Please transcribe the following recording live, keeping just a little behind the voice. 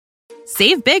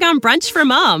Save big on brunch for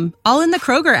mom, all in the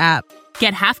Kroger app.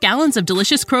 Get half gallons of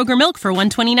delicious Kroger milk for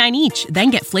 $1.29 each.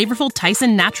 Then get flavorful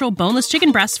Tyson natural boneless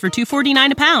chicken breasts for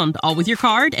 $2.49 a pound, all with your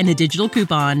card and a digital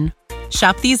coupon.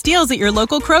 Shop these deals at your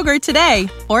local Kroger today,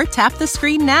 or tap the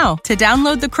screen now to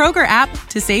download the Kroger app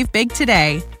to save big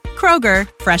today. Kroger,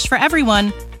 fresh for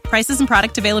everyone. Prices and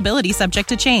product availability subject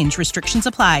to change. Restrictions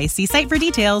apply. See site for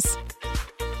details.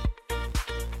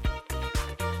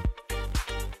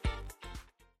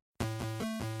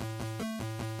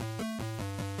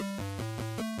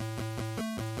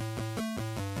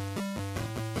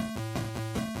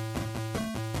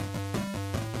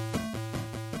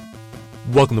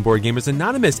 Welcome to Board Gamers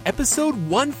Anonymous, episode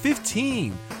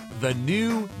 115, the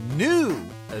new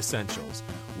essentials.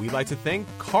 We'd like to thank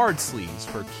Card Sleeves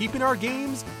for keeping our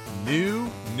games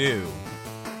new.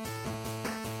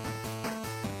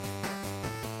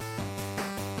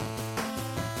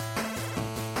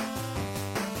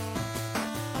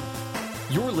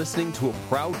 You're listening to a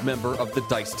proud member of the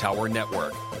Dice Tower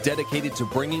Network, dedicated to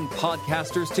bringing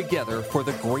podcasters together for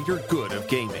the greater good of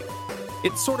gaming.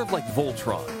 It's sort of like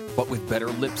Voltron, but with better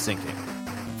lip syncing.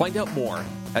 Find out more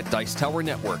at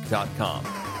Dicetowernetwork.com.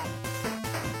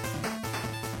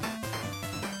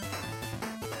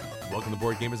 Welcome to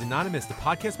Board Gamers Anonymous, the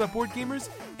podcast about board gamers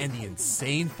and the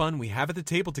insane fun we have at the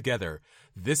table together.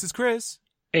 This is Chris.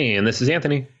 And this is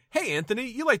Anthony. Hey, Anthony,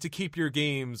 you like to keep your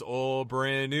games all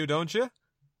brand new, don't you?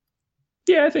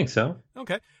 Yeah, I think so.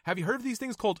 Okay. Have you heard of these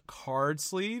things called card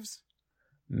sleeves?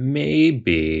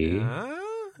 Maybe.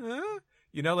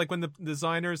 You know, like when the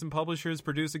designers and publishers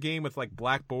produce a game with like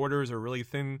black borders or really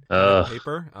thin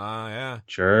paper? Yeah.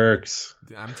 Jerks.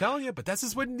 I'm telling you, but this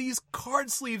is when these card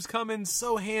sleeves come in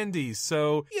so handy.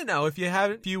 So, you know, if you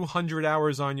have a few hundred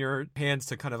hours on your hands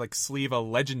to kind of like sleeve a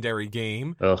legendary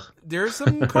game, there's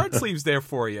some card sleeves there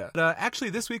for you.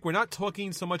 Actually, this week, we're not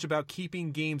talking so much about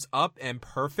keeping games up and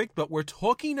perfect, but we're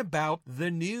talking about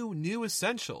the new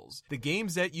essentials. The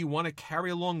games that you want to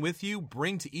carry along with you,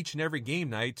 bring to each and every game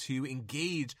night to engage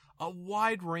a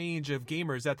wide range of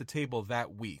gamers at the table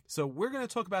that week. So we're going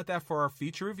to talk about that for our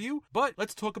feature review, but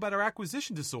let's talk about our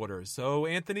acquisition disorders. So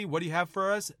Anthony, what do you have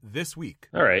for us this week?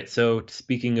 All right. So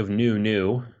speaking of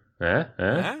new, I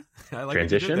like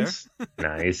transitions.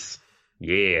 Nice.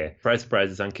 Yeah.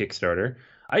 Surprise, it's on Kickstarter.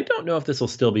 I don't know if this will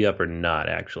still be up or not,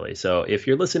 actually. So if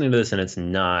you're listening to this and it's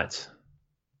not,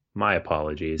 my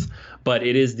apologies, but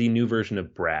it is the new version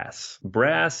of Brass.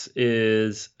 Brass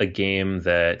is a game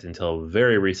that until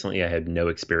very recently I had no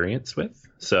experience with,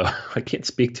 so I can't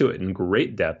speak to it in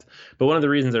great depth. But one of the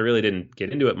reasons I really didn't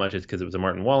get into it much is because it was a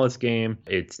Martin Wallace game.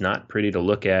 It's not pretty to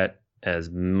look at, as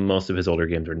most of his older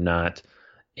games are not.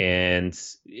 And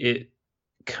it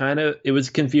was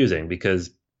confusing because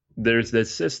there's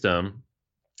this system,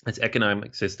 this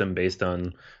economic system based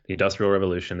on the Industrial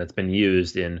Revolution that's been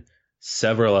used in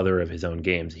several other of his own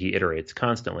games. He iterates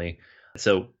constantly.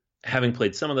 So having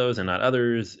played some of those and not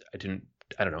others, I don't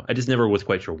know. I just never was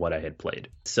quite sure what I had played.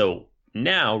 So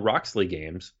now Roxley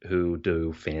Games, who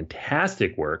do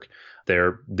fantastic work,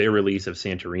 their release of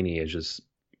Santorini is just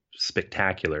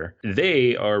spectacular.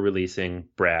 They are releasing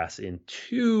Brass in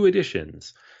 2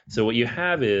 editions. So what you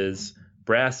have is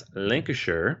Brass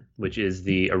Lancashire, which is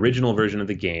the original version of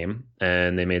the game,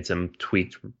 and they made some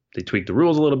tweaked the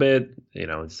rules a little bit,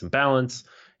 some balance,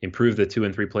 improved the 2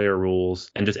 and 3 player rules,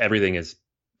 and just everything is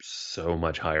so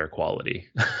much higher quality,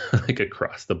 like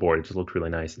across the board. It just looked really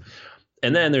nice.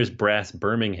 And then there's Brass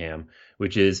Birmingham,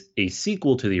 which is a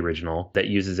sequel to the original that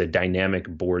uses a dynamic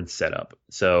board setup.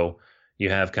 So you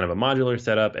have kind of a modular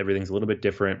setup. Everything's a little bit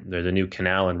different. There's a new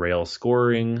canal and rail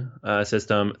scoring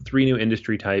system, 3 new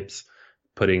industry types,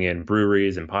 putting in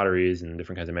breweries and potteries and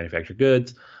different kinds of manufactured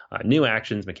goods, new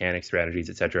actions, mechanics, strategies,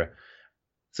 etc.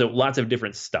 So lots of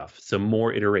different stuff. So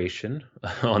more iteration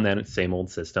on that same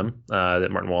old system that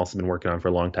Martin Wallace has been working on for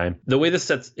a long time. The way this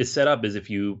is set up is if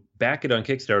you back it on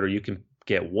Kickstarter, you can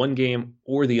get one game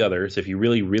or the other. So if you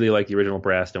really, really like the original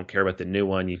Brass, don't care about the new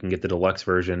one, you can get the deluxe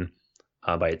version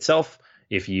by itself.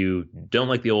 If you don't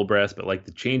like the old Brass but like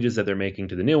the changes that they're making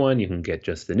to the new one, you can get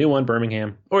just the new one,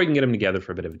 Birmingham, or you can get them together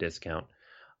for a bit of a discount.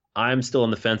 I'm still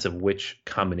on the fence of which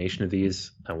combination of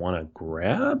these I want to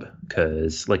grab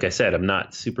because, like I said, I'm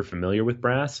not super familiar with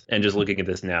Brass. And just looking at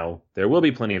this now, there will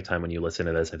be plenty of time when you listen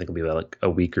to this. I think it'll be like a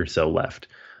week or so left.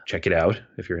 Check it out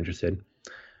if you're interested.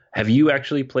 Have you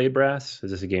actually played Brass?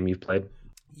 Is this a game you've played?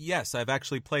 Yes, I've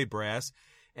actually played Brass.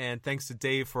 And thanks to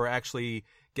Dave for actually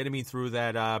getting me through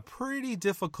that pretty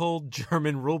difficult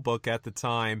German rulebook at the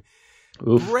time.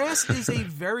 Oof. Brass is a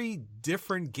very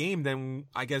different game than,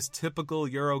 I guess, typical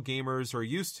Euro gamers are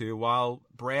used to. While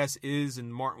Brass is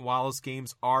and Martin Wallace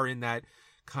games are in that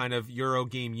kind of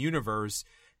Eurogame universe,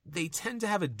 they tend to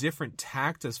have a different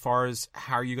tact as far as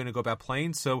how you're going to go about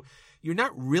playing. So you're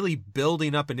not really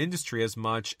building up an industry as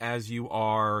much as you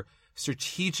are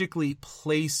strategically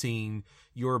placing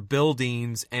your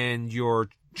buildings and your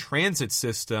transit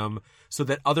system so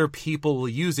that other people will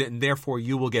use it and therefore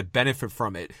you will get benefit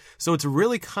from it. So it's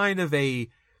really kind of a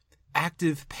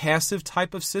active passive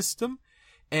type of system,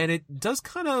 and it does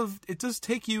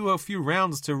take you a few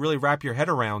rounds to really wrap your head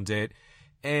around it.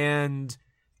 And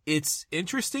it's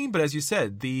interesting, but as you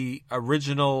said, the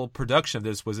original production of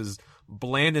this was as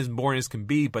bland as boring as can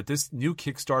be, but this new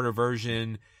Kickstarter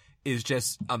version is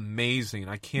just amazing.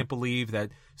 I can't believe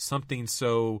that something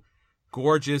so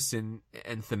gorgeous and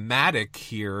thematic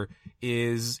here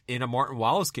is in a Martin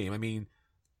Wallace game. I mean,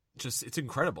 just it's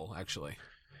incredible, actually.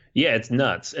 Yeah, it's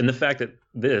nuts. And the fact that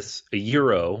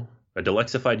a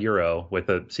deluxified Euro with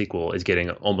a sequel is getting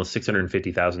almost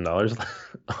 $650,000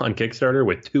 on Kickstarter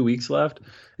with 2 weeks left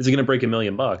is going to break $1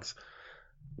 million,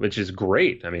 which is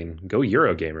great. I mean, go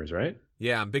Euro gamers, right?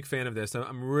 Yeah, I'm a big fan of this.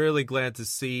 I'm really glad to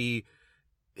see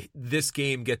this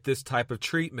game get this type of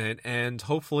treatment, and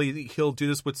hopefully he'll do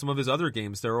this with some of his other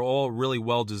games. They're all really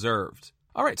well deserved.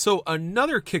 All right, so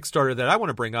another Kickstarter that I want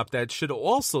to bring up that should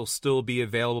also still be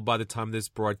available by the time of this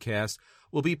broadcast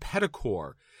will be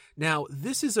Petacore. Now,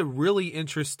 this is a really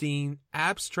interesting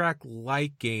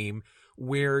abstract-like game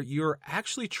where you're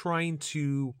actually trying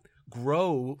to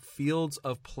grow fields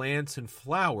of plants and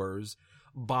flowers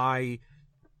by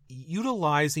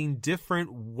utilizing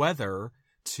different weather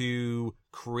to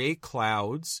create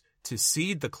clouds, to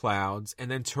seed the clouds,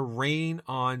 and then to rain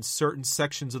on certain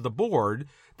sections of the board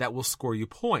that will score you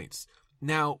points.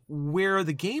 Now, where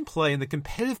the gameplay and the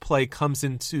competitive play comes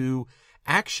into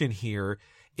action here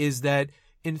is that,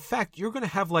 in fact, you're going to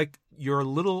have like your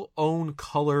little own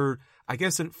color, I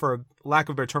guess for lack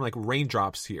of a better term, like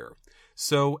raindrops here.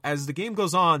 So as the game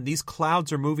goes on, these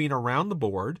clouds are moving around the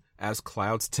board, as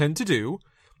clouds tend to do.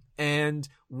 And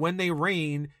when they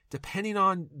rain, depending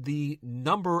on the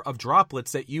number of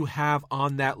droplets that you have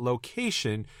on that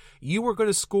location, you are going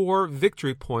to score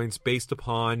victory points based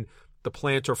upon the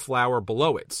plant or flower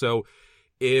below it. So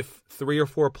if 3 or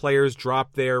 4 players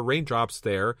drop their raindrops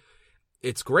there,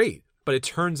 it's great. But it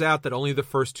turns out that only the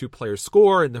first 2 players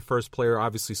score, and the first player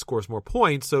obviously scores more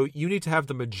points. So you need to have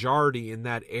the majority in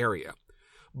that area.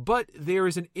 But there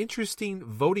is an interesting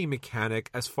voting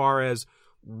mechanic as far as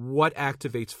what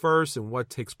activates first and what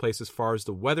takes place as far as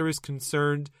the weather is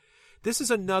concerned. This is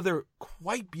another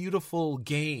quite beautiful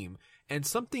game and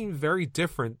something very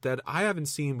different that I haven't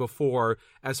seen before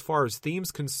as far as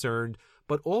themes concerned,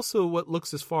 but also what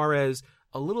looks as far as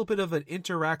a little bit of an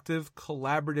interactive,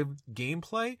 collaborative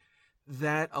gameplay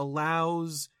that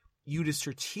allows you to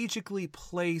strategically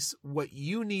place what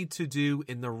you need to do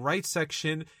in the right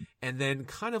section and then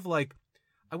kind of like,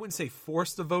 I wouldn't say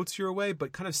force the votes your way,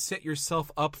 but kind of set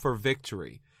yourself up for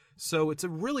victory. So it's a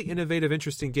really innovative,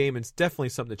 interesting game, and it's definitely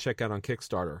something to check out on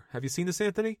Kickstarter. Have you seen this,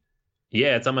 Anthony?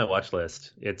 Yeah, it's on my watch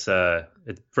list. It's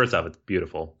first off, it's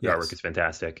beautiful. The artwork is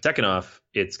fantastic. Second off,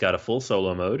 it's got a full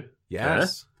solo mode.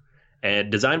 Yes. And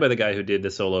designed by the guy who did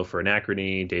the solo for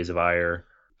Anachrony, Days of Ire.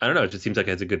 I don't know. It just seems like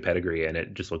it has a good pedigree, and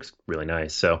it just looks really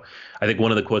nice. So I think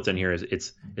one of the quotes on here is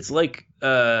it's like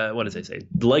what does it say?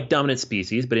 Like Dominant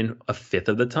Species, but in a fifth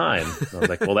of the time. And I was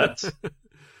like, well,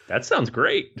 that sounds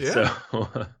great. Yeah.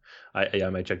 So I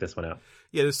might check this one out.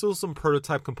 Yeah, there's still some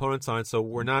prototype components on it, so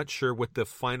we're not sure what the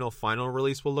final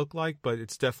release will look like, but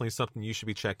it's definitely something you should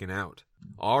be checking out.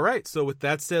 All right, so with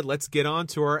that said, let's get on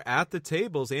to our At the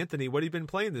Tables. Anthony, what have you been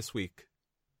playing this week?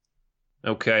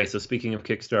 Okay, so speaking of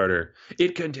Kickstarter,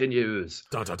 it continues.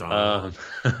 Dun, dun, dun.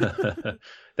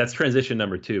 That's transition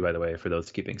number 2, by the way, for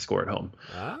those keeping score at home.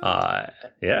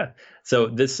 Yeah. So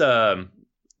this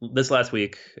last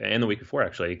week and the week before,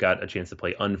 actually, got a chance to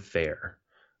play Unfair.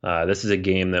 This is a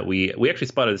game that we actually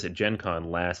spotted this at Gen Con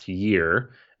last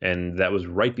year, and that was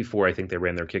right before I think they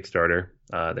ran their Kickstarter.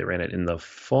 They ran it in the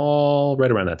fall, right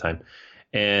around that time.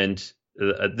 And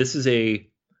this is a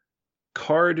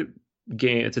card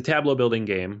game. It's a tableau building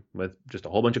game with just a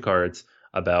whole bunch of cards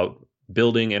about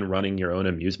building and running your own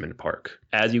amusement park.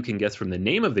 As you can guess from the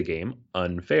name of the game,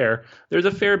 Unfair, there's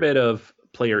a fair bit of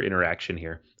player interaction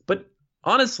here, but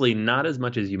honestly, not as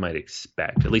much as you might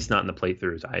expect, at least not in the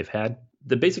playthroughs I've had.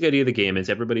 The basic idea of the game is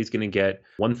everybody's going to get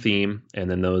one theme, and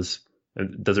then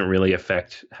it doesn't really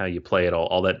affect how you play at all.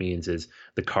 All that means is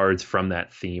the cards from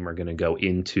that theme are going to go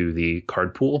into the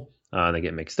card pool. They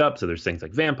get mixed up. So there's things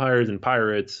like vampires and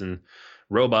pirates and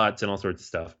robots and all sorts of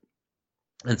stuff.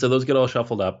 And so those get all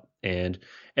shuffled up. And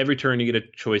every turn you get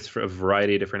a choice for a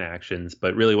variety of different actions.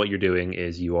 But really what you're doing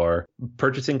is you are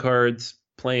purchasing cards,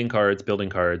 playing cards, building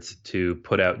cards to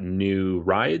put out new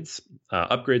rides,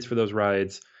 upgrades for those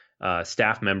rides,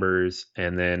 staff members,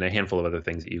 and then a handful of other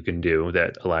things that you can do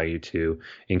that allow you to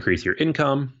increase your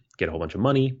income, get a whole bunch of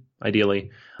money,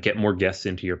 ideally, get more guests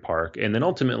into your park, and then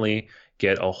ultimately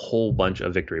get a whole bunch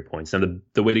of victory points. Now,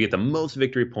 the way to get the most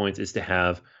victory points is to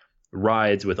have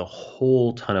rides with a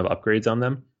whole ton of upgrades on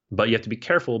them. But you have to be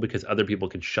careful because other people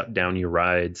can shut down your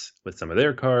rides with some of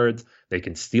their cards. They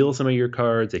can steal some of your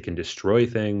cards. They can destroy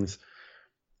things.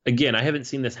 Again, I haven't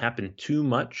seen this happen too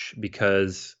much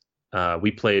because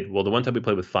we played, well, the one time we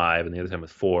played with 5 and the other time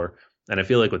with 4. And I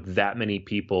feel like with that many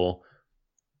people,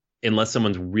 unless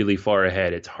someone's really far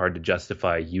ahead, it's hard to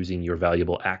justify using your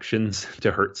valuable actions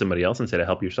to hurt somebody else instead of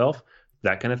help yourself,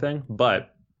 that kind of thing.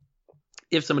 But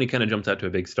if somebody kind of jumps out to a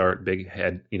big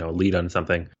head, lead on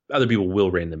something, other people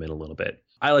will rein them in a little bit.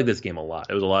 I like this game a lot.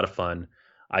 It was a lot of fun.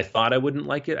 I thought I wouldn't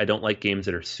like it. I don't like games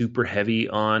that are super heavy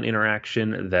on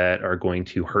interaction that are going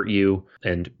to hurt you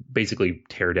and basically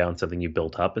tear down something you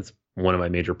built up. It's one of my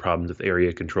major problems with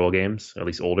area control games, at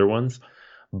least older ones.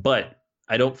 But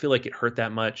I don't feel like it hurt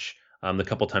that much. The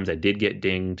couple times I did get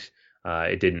dinged,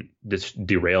 it didn't just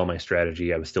derail my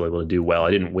strategy. I was still able to do well.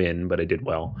 I didn't win, but I did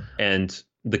well. And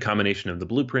the combination of the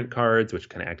blueprint cards, which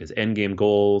kind of act as endgame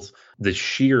goals, the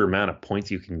sheer amount of points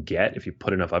you can get if you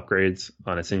put enough upgrades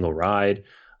on a single ride,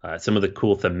 some of the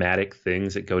cool thematic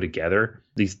things that go together.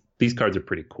 These cards are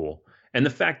pretty cool. And the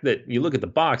fact that you look at the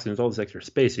box and there's all this extra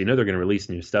space, so they're going to release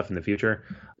new stuff in the future.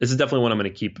 This is definitely one I'm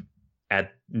going to keep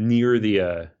at near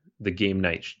the game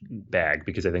night bag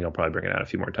because I think I'll probably bring it out a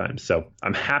few more times. So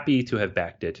I'm happy to have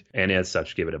backed it, and as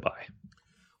such, give it a buy.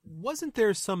 Wasn't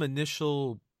there some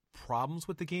initial problems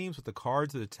with the games, with the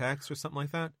cards or the text or something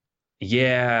like that?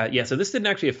 Yeah. So this didn't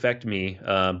actually affect me,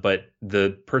 but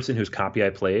the person whose copy I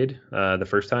played the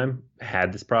first time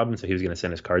had this problem, so he was going to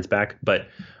send his cards back. But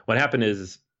what happened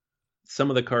is some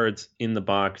of the cards in the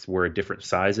box were a different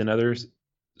size than others.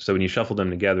 So when you shuffled them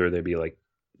together, they'd be like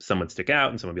some would stick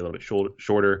out and some would be a little bit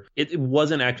shorter. It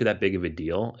wasn't actually that big of a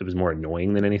deal. It was more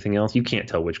annoying than anything else. You can't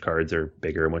tell which cards are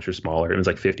bigger and which are smaller. It was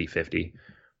like 50-50.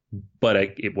 But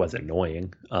it was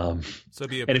annoying. So it'd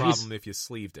be a problem if you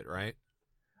sleeved it, right?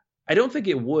 I don't think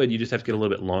it would. You just have to get a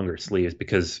little bit longer sleeves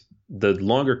because the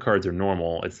longer cards are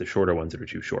normal. It's the shorter ones that are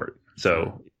too short.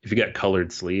 So if you got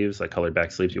colored sleeves, like colored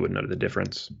back sleeves, you wouldn't know the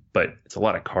difference. But it's a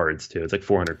lot of cards too. It's like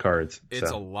 400 cards.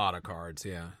 It's a lot of cards,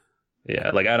 yeah.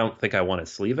 Yeah, like I don't think I want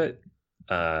to sleeve it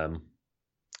because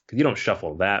you don't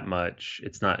shuffle that much.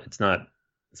 It's not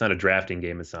a drafting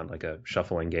game. It's not like a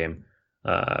shuffling game.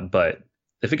 But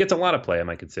if it gets a lot of play, I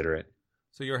might consider it.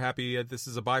 So you're happy this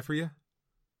is a buy for you?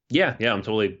 Yeah, I'm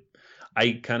totally.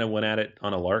 I kind of went at it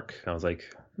on a lark. I was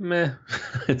like, meh.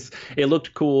 It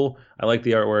looked cool. I liked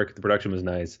the artwork. The production was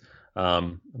nice.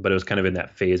 But it was kind of in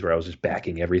that phase where I was just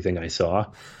backing everything I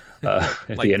saw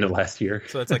at the end of last year.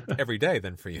 So it's like every day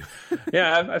then for you.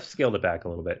 Yeah, I've scaled it back a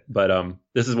little bit. But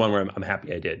this is one where I'm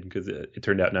happy I did because it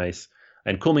turned out nice.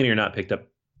 And Cool Mini or Not picked up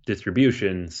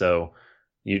distribution, so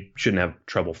you shouldn't have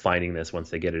trouble finding this once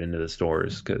they get it into the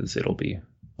stores because it'll be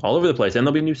all over the place. And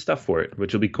there'll be new stuff for it,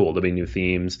 which will be cool. There'll be new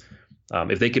themes.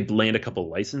 If they could land a couple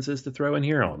licenses to throw in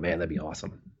here, oh man, that'd be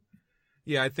awesome.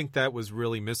 Yeah, I think that was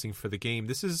really missing for the game.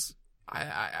 This is,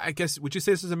 I guess, would you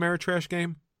say this is a Ameritrash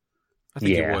game? I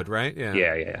think you would, right? Yeah.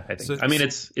 I think. So, I mean,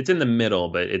 it's in the middle,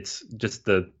 but it's just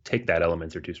the take that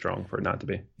elements are too strong for it not to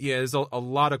be. Yeah, there's a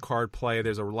lot of card play.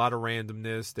 There's a lot of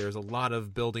randomness. There's a lot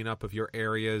of building up of your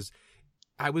areas.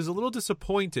 I was a little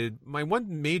disappointed. My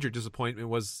one major disappointment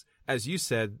was, as you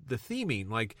said, the theming,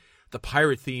 like the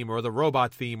pirate theme or the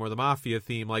robot theme or the mafia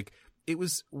theme. Like it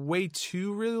was way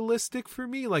too realistic for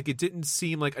me. Like it didn't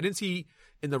seem like I didn't see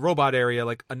in the robot area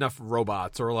like enough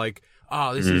robots or like,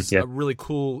 oh, this is a really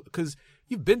cool, because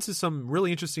you've been to some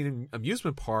really interesting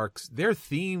amusement parks. They're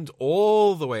themed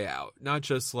all the way out, not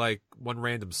just like one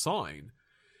random sign.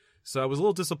 So I was a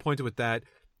little disappointed with that.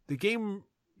 The game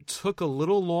took a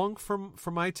little long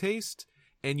for my taste,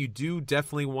 and you do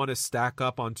definitely want to stack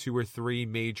up on 2 or 3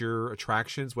 major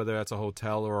attractions, whether that's a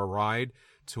hotel or a ride,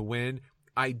 to win.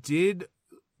 I did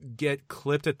get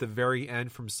clipped at the very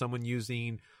end from someone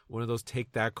using one of those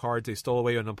take that cards. They stole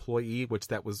away an employee, which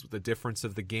that was the difference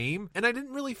of the game. And I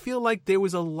didn't really feel like there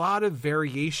was a lot of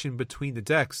variation between the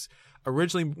decks.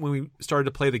 Originally, when we started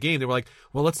to play the game, they were like,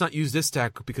 well, let's not use this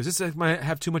deck because this deck might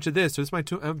have too much of this or this might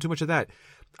have too much of that.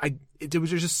 There was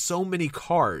just so many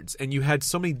cards, and you had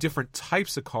so many different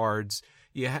types of cards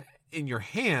in your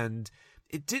hand.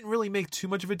 It didn't really make too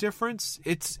much of a difference.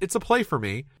 It's a play for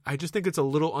me. I just think it's a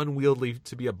little unwieldy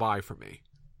to be a buy for me.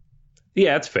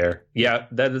 Yeah, that's fair. Yeah,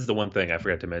 that is the one thing I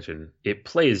forgot to mention. It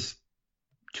plays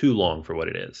too long for what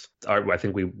it is. I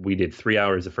think we did 3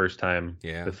 hours the first time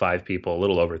with 5 people, a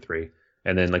little over 3,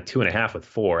 and then like 2.5 with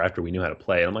 4 after we knew how to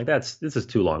play. And I'm like, this is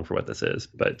too long for what this is.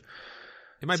 But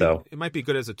it might be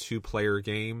good as a 2-player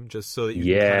game, just so that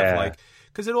you can kind of like,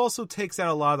 because it also takes out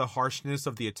a lot of the harshness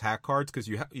of the attack cards, because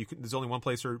there's only one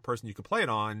person you can play it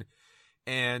on,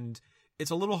 and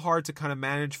it's a little hard to kind of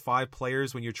manage 5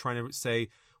 players when you're trying to say,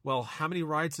 well, how many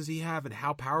rides does he have and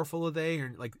how powerful are they?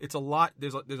 And like, it's a lot.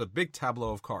 There's a big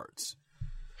tableau of cards.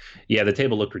 Yeah, the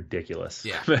table looked ridiculous.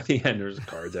 Yeah. At the end, there's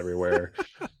cards everywhere.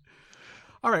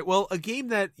 All right. Well, a game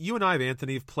that you and I,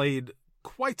 Anthony, have played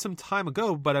quite some time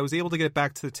ago, but I was able to get it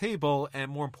back to the table.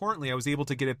 And more importantly, I was able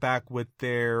to get it back with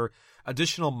their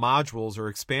additional modules or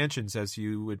expansions, as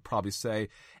you would probably say.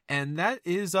 And that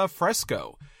is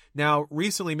Fresco. Now,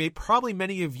 recently, probably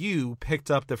many of you picked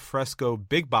up the Fresco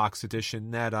Big Box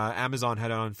Edition that Amazon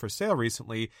had on for sale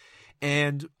recently,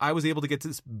 and I was able to get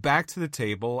this back to the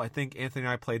table. I think Anthony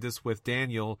and I played this with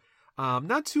Daniel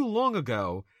not too long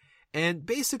ago, and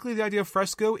basically the idea of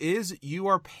Fresco is you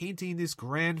are painting this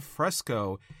grand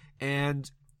fresco,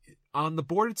 and on the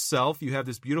board itself, you have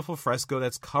this beautiful fresco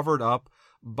that's covered up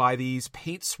by these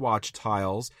paint swatch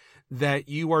tiles that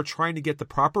you are trying to get the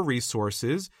proper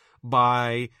resources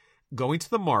by going to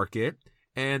the market,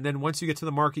 and then once you get to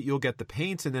the market, you'll get the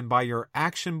paints, and then by your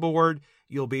action board,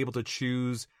 you'll be able to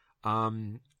choose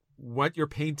what you're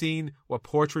painting, what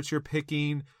portraits you're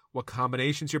picking, what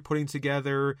combinations you're putting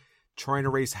together, trying to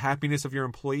raise happiness of your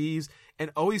employees, and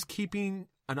always keeping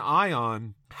an eye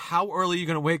on how early you're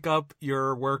going to wake up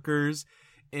your workers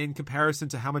in comparison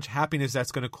to how much happiness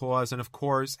that's going to cause, and of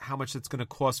course, how much it's going to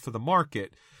cost for the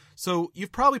market. So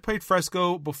you've probably played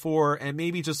Fresco before, and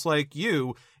maybe just like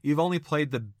you've only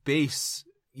played the base,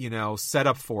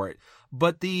 setup for it.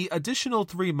 But the additional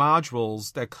 3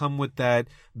 modules that come with that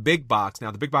big box,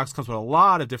 now the big box comes with a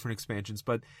lot of different expansions,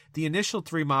 but the initial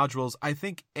 3 modules, I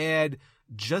think, add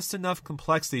just enough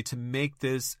complexity to make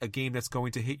this a game that's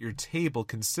going to hit your table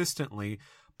consistently,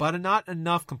 but not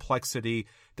enough complexity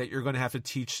that you're going to have to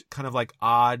teach kind of like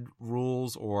odd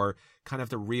rules or kind of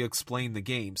to re-explain the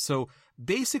game. So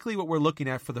basically what we're looking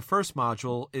at for the first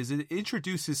module is it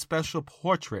introduces special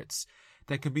portraits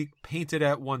that can be painted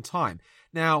at one time.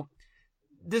 Now,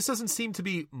 this doesn't seem to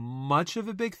be much of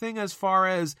a big thing as far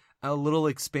as a little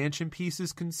expansion piece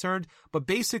is concerned, but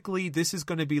basically this is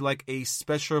going to be like a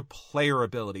special player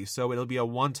ability. So it'll be a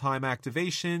one-time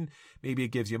activation. Maybe it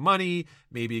gives you money,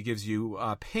 maybe it gives you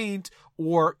paint,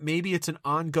 or maybe it's an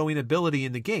ongoing ability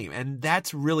in the game. And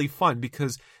that's really fun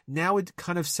because now it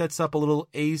kind of sets up a little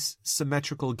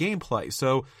asymmetrical gameplay.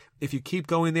 So if you keep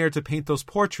going there to paint those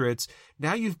portraits,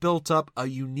 now you've built up a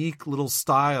unique little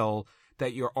style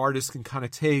that your artist can kind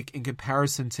of take in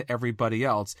comparison to everybody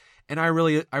else. And I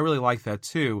really like that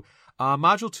too.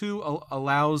 Module 2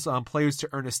 allows players to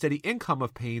earn a steady income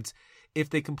of paints if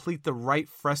they complete the right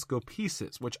fresco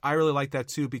pieces, which I really like that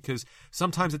too, because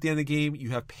sometimes at the end of the game,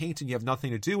 you have paint and you have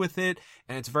nothing to do with it.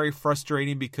 And it's very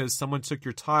frustrating because someone took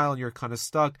your tile and you're kind of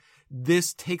stuck.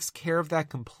 This takes care of that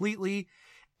completely.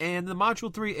 And the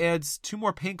module 3 adds 2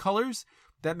 more paint colors.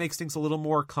 That makes things a little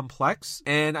more complex.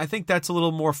 And I think that's a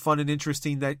little more fun and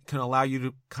interesting that can allow you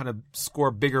to kind of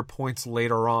score bigger points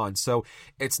later on. So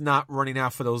it's not running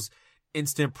out for those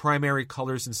instant primary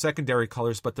colors and secondary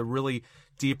colors, but the really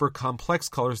deeper complex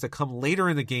colors that come later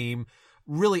in the game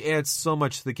really adds so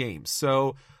much to the game.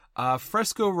 So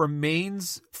Fresco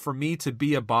remains for me to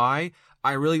be a buy.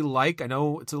 I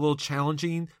know it's a little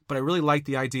challenging, but I really like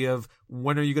the idea of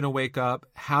when are you going to wake up?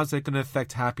 How's that going to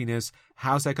affect happiness?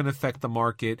 How's that going to affect the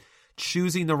market?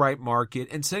 Choosing the right market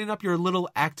and setting up your little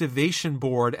activation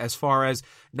board as far as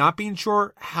not being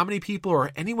sure how many people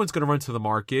or anyone's going to run to the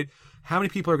market, how many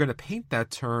people are going to paint that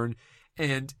turn,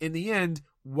 and in the end,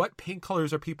 what paint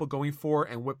colors are people going for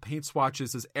and what paint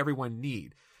swatches does everyone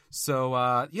need?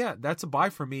 So, that's a buy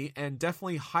for me, and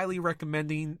definitely highly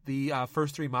recommending the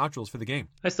first 3 modules for the game.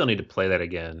 I still need to play that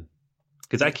again,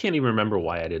 because I can't even remember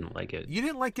why I didn't like it. You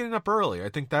didn't like getting up early. I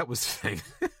think that was the thing.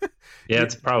 Yeah,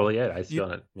 that's probably it. I still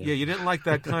don't. Yeah, you didn't like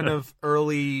that kind of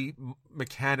early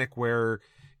mechanic where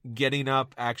getting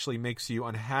up actually makes you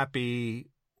unhappy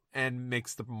and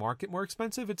makes the market more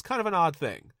expensive. It's kind of an odd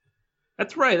thing.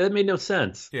 That's right. That made no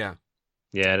sense. Yeah.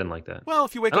 Yeah, I didn't like that. Well,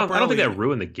 if you wake up early... I don't think that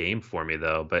ruined the game for me,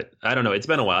 though. But I don't know. It's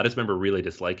been a while. I just remember really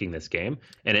disliking this game.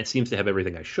 And it seems to have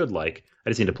everything I should like. I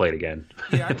just need to play it again.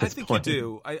 Yeah, I think you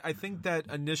do. I think that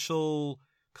initial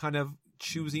kind of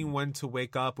choosing when to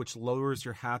wake up, which lowers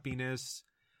your happiness.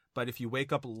 But if you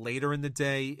wake up later in the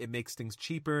day, it makes things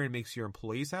cheaper and makes your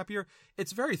employees happier.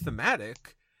 It's very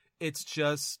thematic. It's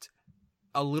just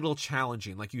a little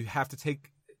challenging. Like, you have to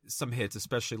take some hits,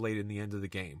 especially late in the end of the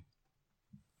game.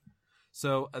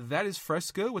 So that is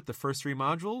Fresco with the first 3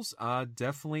 modules.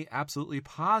 Definitely, absolutely,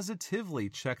 positively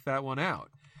check that one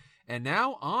out. And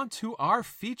now on to our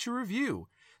feature review.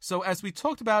 So as we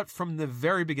talked about from the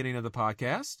very beginning of the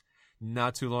podcast,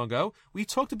 not too long ago, we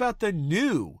talked about the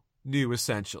new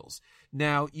essentials.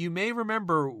 Now, you may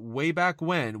remember way back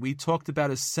when we talked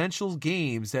about essential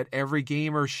games that every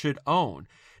gamer should own.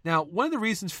 Now, one of the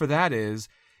reasons for that is,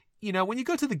 when you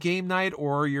go to the game night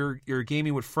or you're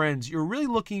gaming with friends, you're really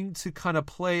looking to kind of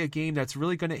play a game that's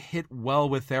really going to hit well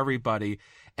with everybody,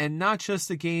 and not just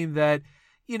a game that,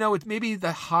 it's maybe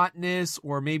the hotness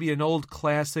or maybe an old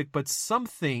classic, but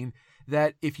something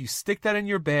that if you stick that in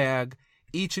your bag,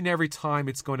 each and every time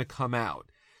it's going to come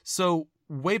out. So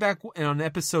way back on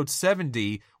episode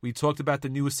 70, we talked about the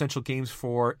new essential games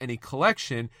for any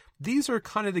collection. These are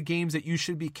kind of the games that you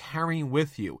should be carrying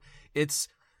with you.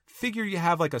 Figure you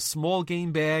have like a small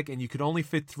game bag and you could only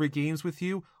fit 3 games with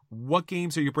you. What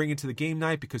games are you bringing to the game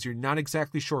night because you're not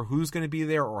exactly sure who's going to be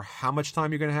there or how much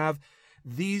time you're going to have?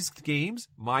 These games,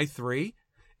 my 3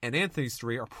 and Anthony's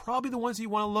 3, are probably the ones you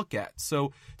want to look at.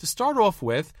 So to start off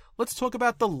with, let's talk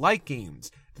about the light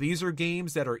games. These are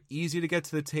games that are easy to get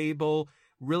to the table,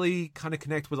 really kind of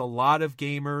connect with a lot of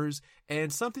gamers,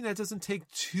 and something that doesn't take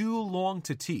too long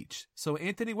to teach. So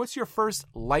Anthony, what's your first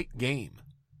light game?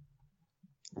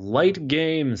 Light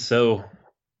games. So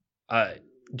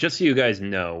just so you guys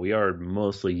know, we are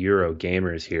mostly Euro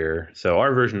gamers here. So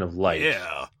our version of light.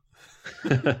 Yeah.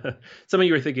 Some of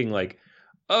you are thinking like,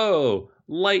 oh,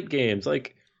 light games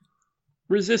like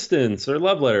Resistance or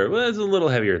Love Letter. Well, it's a little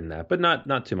heavier than that, but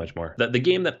not too much more. The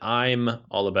game that I'm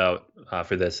all about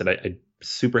for this, and I'm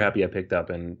super happy I picked up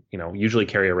and usually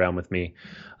carry around with me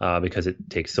because it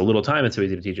takes so little time and so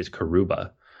easy to teach, is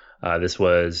Karuba. This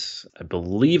was, I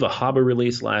believe, a Haba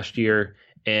release last year,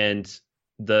 and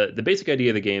the basic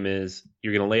idea of the game is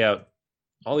you're going to lay out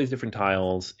all these different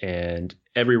tiles, and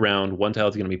every round one tile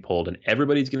is going to be pulled, and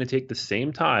everybody's going to take the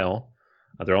same tile,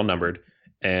 they're all numbered,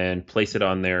 and place it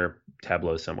on their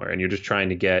tableau somewhere. And you're just trying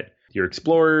to get your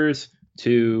explorers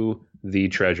to the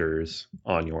treasures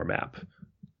on your map.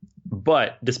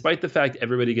 But despite the fact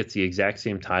everybody gets the exact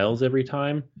same tiles every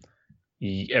time,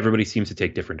 everybody seems to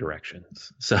take different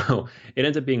directions. So it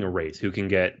ends up being a race. Who can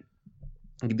get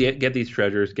these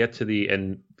treasures, get to the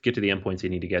endpoints they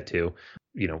need to get to,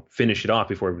 finish it off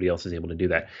before everybody else is able to do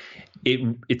that.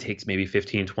 It takes maybe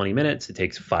 15, 20 minutes. It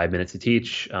takes 5 minutes to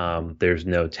teach. There's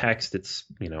no text. It's,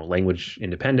 language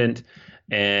independent.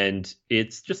 And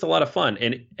it's just a lot of fun.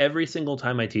 And every single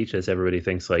time I teach this, everybody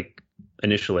thinks like,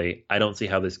 initially, I don't see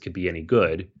how this could be any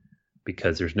good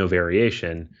because there's no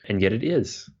variation. And yet it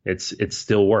is. It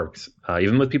still works,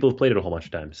 even with people who've played it a whole bunch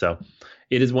of times. So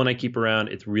it is one I keep around.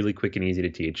 It's really quick and easy to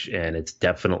teach. And it's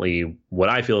definitely what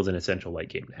I feel is an essential light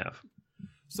game to have.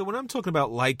 So when I'm talking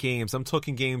about light games, I'm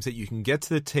talking games that you can get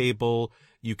to the table,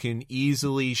 you can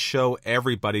easily show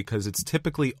everybody because it's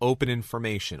typically open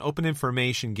information. Open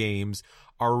information games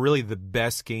are really the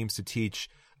best games to teach,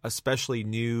 especially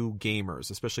new gamers,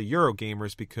 especially Euro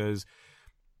gamers, because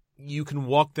you can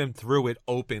walk them through it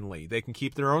openly. They can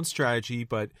keep their own strategy,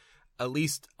 but at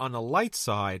least on the light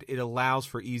side, it allows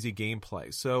for easy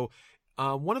gameplay. So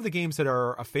one of the games that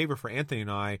are a favorite for Anthony and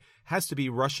I has to be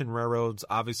Russian Railroads.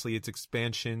 Obviously, its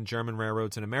expansion, German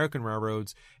Railroads and American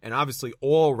Railroads, and obviously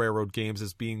all railroad games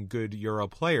as being good Euro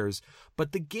players.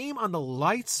 But the game on the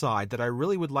light side that I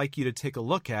really would like you to take a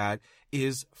look at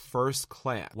is First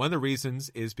Class. One of the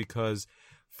reasons is because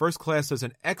First Class does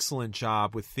an excellent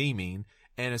job with theming,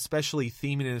 and especially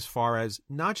theming as far as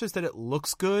not just that it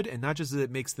looks good and not just that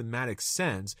it makes thematic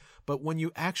sense, but when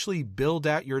you actually build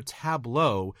out your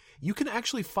tableau, you can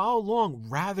actually follow along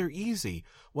rather easy.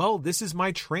 Well, this is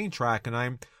my train track and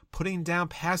I'm putting down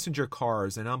passenger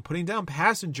cars and I'm putting down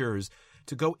passengers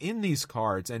to go in these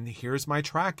cars, and here's my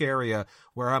track area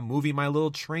where I'm moving my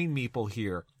little train meeple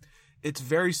here. It's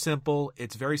very simple.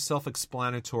 It's very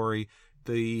self-explanatory.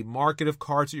 The market of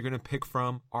cards that you're going to pick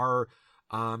from are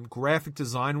graphic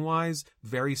design-wise,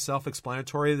 very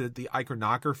self-explanatory. The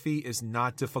iconography is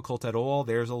not difficult at all.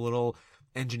 There's a little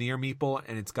engineer meeple,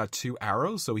 and it's got 2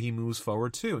 arrows, so he moves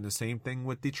forward too. And the same thing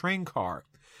with the train car.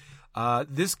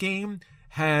 This game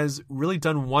has really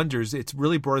done wonders. It's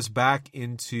really brought us back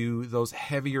into those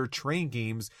heavier train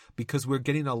games because we're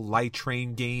getting a light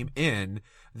train game in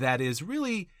that is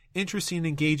really interesting and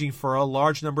engaging for a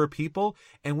large number of people.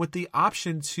 And with the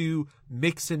option to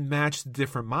mix and match the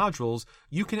different modules,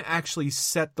 you can actually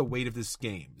set the weight of this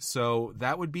game. So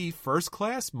that would be First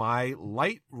Class, my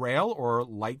light rail or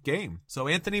light game. So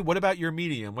Anthony, what about your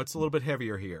medium? What's a little bit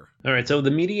heavier here? All right, so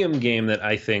the medium game that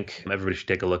I think everybody should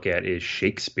take a look at is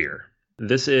Shakespeare.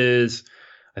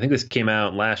 I think this came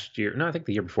out last year. No, I think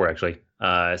the year before, actually.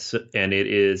 And it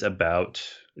is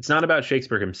it's not about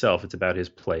Shakespeare himself. It's about his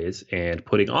plays and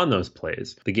putting on those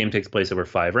plays. The game takes place over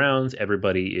 5 rounds.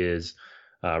 Everybody is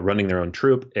running their own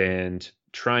troupe and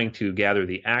trying to gather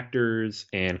the actors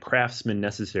and craftsmen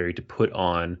necessary to put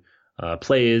on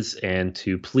plays and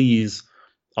to please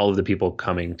all of the people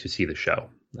coming to see the show.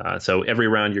 So every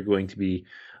round you're going to be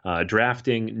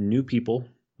drafting new people.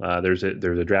 There's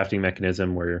a drafting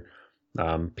mechanism where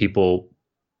people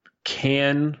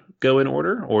can go in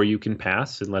order, or you can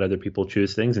pass and let other people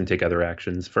choose things and take other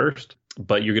actions first.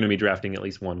 But you're going to be drafting at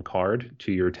least one card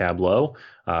to your tableau,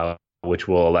 which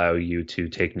will allow you to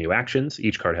take new actions.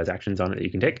 Each card has actions on it that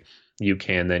you can take. You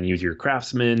can then use your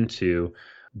craftsmen to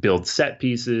build set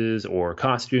pieces or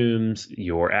costumes.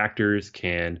 Your actors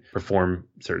can perform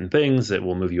certain things that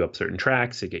will move you up certain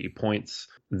tracks to get you points.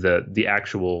 The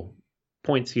actual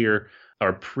points here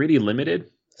are pretty limited.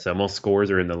 So most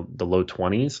scores are in the low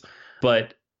 20s,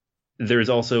 but there's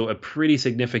also a pretty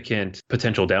significant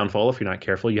potential downfall if you're not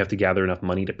careful. You have to gather enough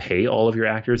money to pay all of your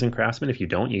actors and craftsmen. If you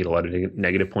don't, you get a lot of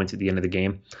negative points at the end of the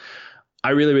game. I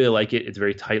really, really like it. It's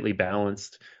very tightly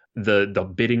balanced.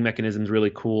 The bidding mechanism is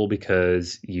really cool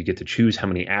because you get to choose how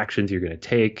many actions you're going to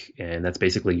take, and that's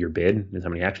basically your bid, is how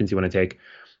many actions you want to take.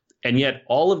 And yet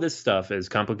all of this stuff, as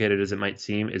complicated as it might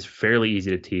seem, is fairly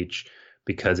easy to teach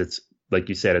because it's, like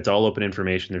you said, it's all open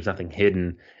information. There's nothing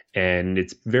hidden, and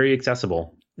it's very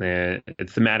accessible. And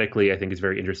thematically, I think it's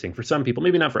very interesting for some people,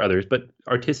 maybe not for others, but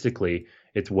artistically,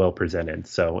 it's well presented.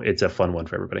 So it's a fun one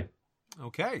for everybody.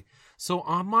 Okay. So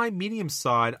on my medium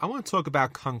side, I want to talk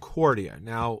about Concordia.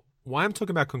 Now, why I'm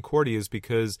talking about Concordia is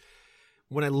because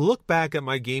when I look back at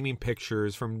my gaming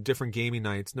pictures from different gaming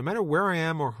nights, no matter where I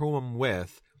am or who I'm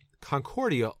with,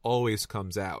 Concordia always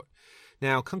comes out.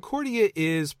 Now, Concordia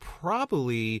is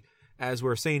probably, as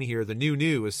we're saying here, the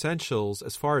new essentials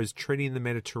as far as trading in the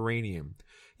Mediterranean.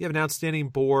 You have an outstanding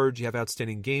board, you have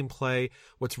outstanding gameplay.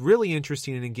 What's really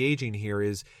interesting and engaging here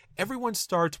is everyone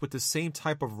starts with the same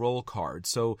type of roll card.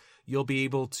 So you'll be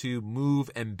able to move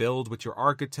and build with your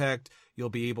architect. You'll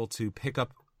be able to pick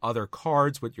up other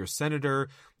cards with your senator.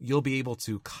 You'll be able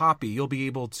to copy. You'll be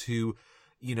able to,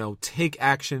 take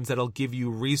actions that'll give you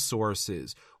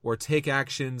resources, or take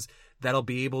actions that'll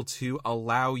be able to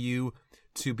allow you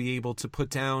to be able to put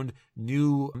down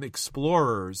new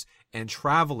explorers and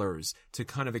travelers to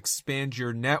kind of expand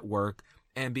your network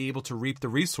and be able to reap the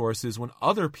resources when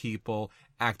other people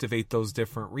activate those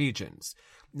different regions.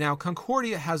 Now,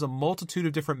 Concordia has a multitude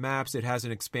of different maps. It has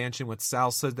an expansion with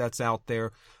Salsa that's out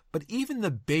there. But even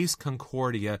the base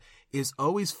Concordia is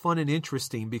always fun and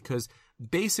interesting because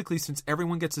basically, since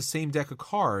everyone gets the same deck of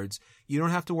cards, you don't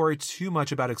have to worry too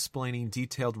much about explaining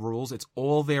detailed rules. It's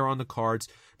all there on the cards.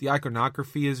 The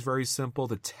iconography is very simple.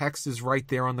 The text is right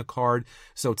there on the card,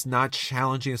 so it's not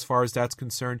challenging as far as that's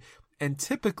concerned. And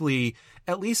typically,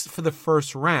 at least for the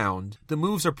first round, the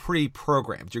moves are pretty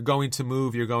programmed. You're going to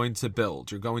move, you're going to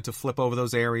build, you're going to flip over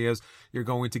those areas, you're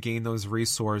going to gain those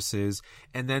resources.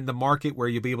 And then the market where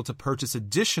you'll be able to purchase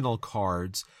additional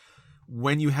cards.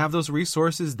 When you have those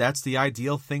resources, that's the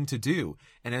ideal thing to do.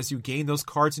 And as you gain those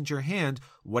cards into your hand,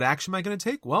 what action am I going to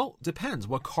take? Well, depends.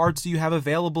 What cards do you have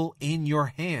available in your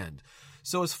hand?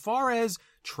 So as far as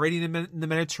trading in the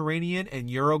Mediterranean and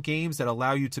Euro games that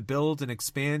allow you to build and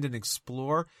expand and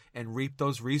explore and reap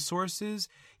those resources,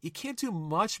 you can't do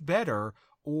much better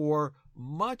or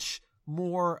much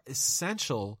more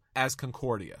essential as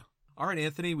Concordia. All right,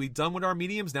 Anthony, we've done with our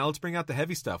mediums. Now let's bring out the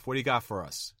heavy stuff. What do you got for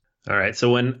us? All right.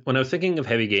 So when I was thinking of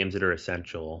heavy games that are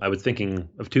essential, I was thinking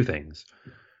of two things.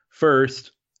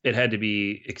 First, it had to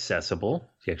be accessible.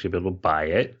 You actually be able to buy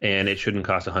it, and it shouldn't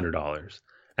cost $100.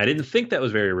 I didn't think that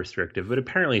was very restrictive, but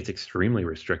apparently it's extremely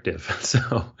restrictive.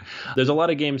 So there's a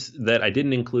lot of games that I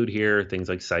didn't include here, things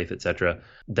like Scythe, etc.,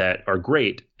 that are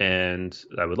great, and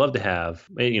I would love to have,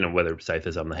 whether Scythe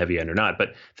is on the heavy end or not,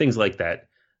 but things like that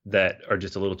are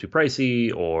just a little too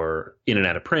pricey or in and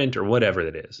out of print or whatever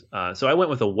it is. So I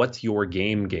went with a What's Your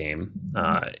Game game,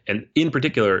 and in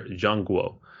particular,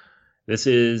 Zhangguo. This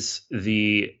is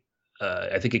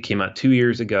I think it came out 2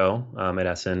 years ago at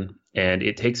Essen, and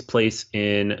it takes place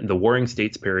in the Warring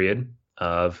States period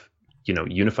of,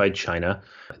 unified China,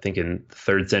 I think in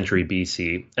 3rd century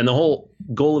BC. And the whole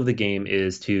goal of the game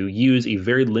is to use a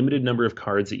very limited number of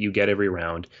cards that you get every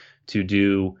round to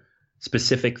do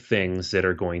specific things that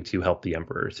are going to help the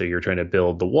emperor. So you're trying to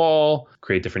build the wall,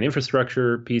 create different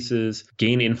infrastructure pieces,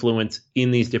 gain influence in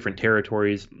these different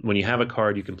territories. When you have a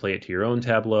card, you can play it to your own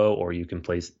tableau, or you can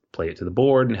play it to the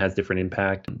board, and it has different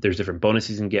impact. There's different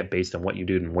bonuses you can get based on what you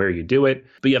do and where you do it.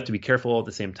 But you have to be careful at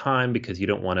the same time, because you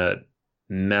don't want to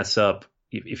mess up.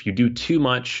 If you do too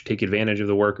much, take advantage of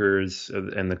the workers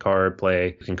and the card play,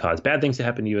 it can cause bad things to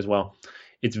happen to you as well.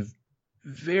 It's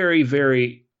very,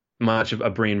 very much of a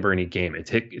brain-burning game.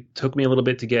 It took me a little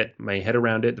bit to get my head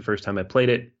around it the first time I played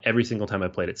it. Every single time I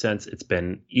played it since, it's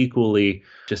been equally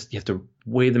just, you have to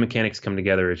weigh the mechanics come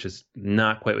together. It's just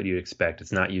not quite what you'd expect.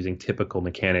 It's not using typical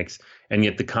mechanics. And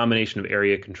yet the combination of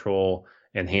area control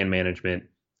and hand management,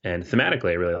 and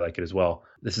thematically, I really like it as well.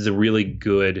 This is a really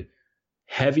good,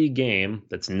 heavy game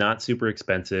that's not super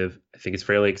expensive. I think it's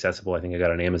fairly accessible. I think I got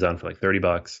it on Amazon for like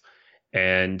 $30.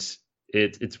 And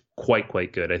it's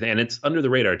quite good. And it's under the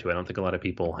radar too. I don't think a lot of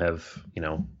people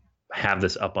have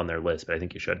this up on their list, but I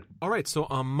think you should. All right, so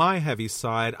on my heavy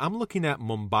side, I'm looking at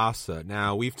Mombasa.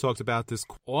 Now, we've talked about this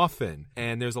often,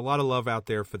 and there's a lot of love out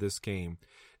there for this game.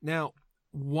 Now,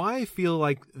 why I feel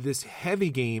like this heavy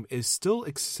game is still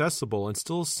accessible and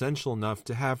still essential enough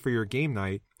to have for your game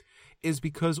night is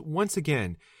because, once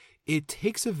again, it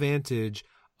takes advantage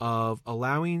of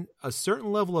allowing a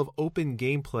certain level of open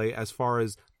gameplay as far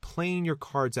as playing your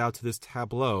cards out to this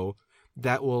tableau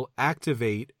that will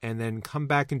activate and then come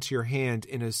back into your hand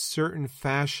in a certain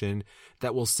fashion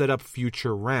that will set up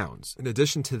future rounds. In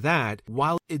addition to that,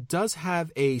 while it does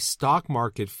have a stock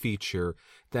market feature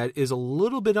that is a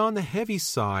little bit on the heavy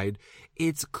side,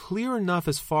 it's clear enough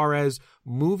as far as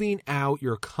moving out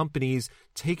your companies,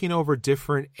 taking over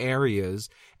different areas,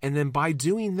 and then by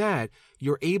doing that,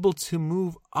 you're able to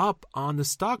move up on the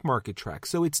stock market track.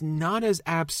 So it's not as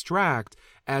abstract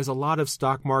as a lot of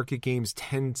stock market games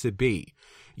tend to be.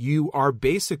 You are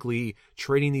basically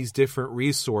trading these different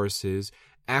resources,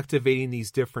 activating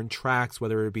these different tracks,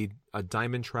 whether it be a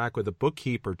diamond track or the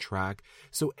bookkeeper track.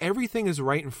 So everything is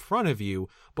right in front of you.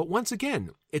 But once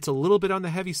again, it's a little bit on the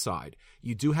heavy side.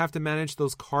 You do have to manage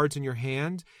those cards in your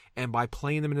hand, and by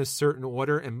playing them in a certain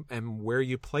order and where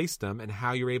you place them and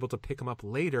how you're able to pick them up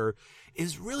later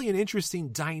is really an interesting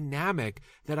dynamic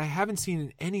that I haven't seen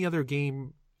in any other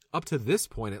game up to this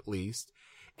point, at least.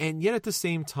 And yet at the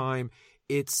same time,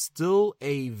 it's still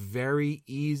a very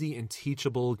easy and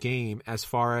teachable game as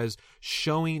far as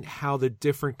showing how the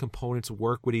different components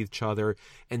work with each other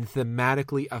and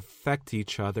thematically affect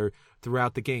each other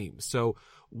throughout the game. So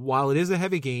while it is a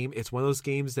heavy game, it's one of those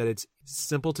games that it's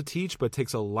simple to teach, but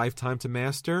takes a lifetime to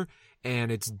master.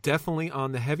 And it's definitely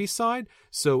on the heavy side.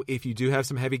 So if you do have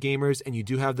some heavy gamers and you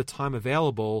do have the time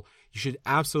available, you should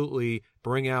absolutely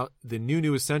bring out the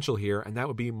new essential here, and that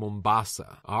would be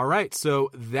Mombasa. All right, so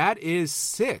that is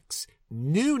 6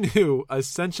 new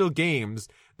essential games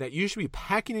that you should be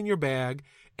packing in your bag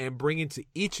and bringing to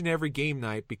each and every game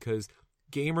night, because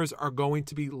gamers are going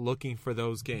to be looking for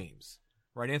those games.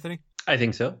 Right, Anthony? I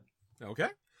think so. Okay.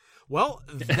 Well,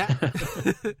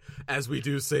 that, as we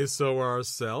do say so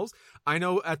ourselves, I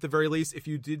know at the very least, if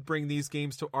you did bring these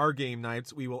games to our game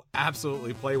nights, we will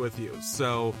absolutely play with you.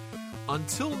 So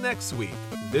until next week,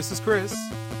 this is Chris.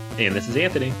 And this is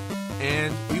Anthony.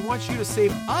 And we want you to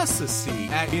save us a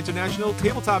seat at the International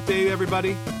Tabletop Day,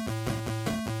 everybody.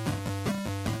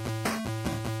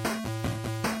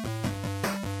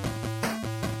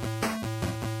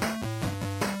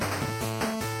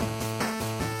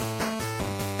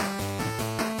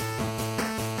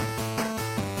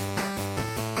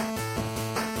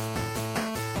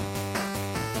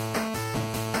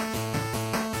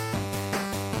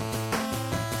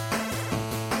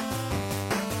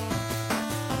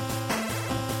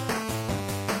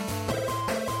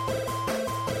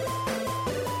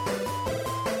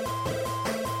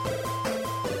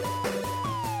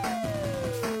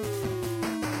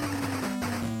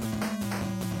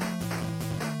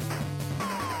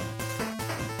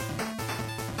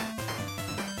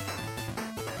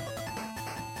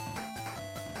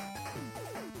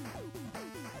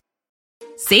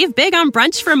 Save big on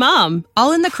brunch for mom,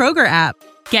 all in the Kroger app.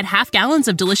 Get half gallons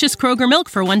of delicious Kroger milk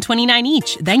for $1.29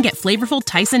 each. Then get flavorful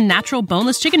Tyson natural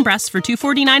boneless chicken breasts for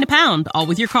 $2.49 a pound, all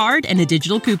with your card and a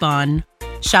digital coupon.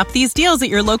 Shop these deals at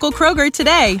your local Kroger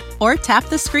today, or tap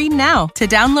the screen now to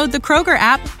download the Kroger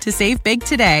app to save big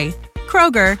today.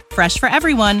 Kroger, fresh for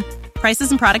everyone. Prices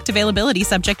and product availability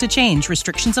subject to change.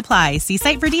 Restrictions apply. See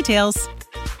site for details.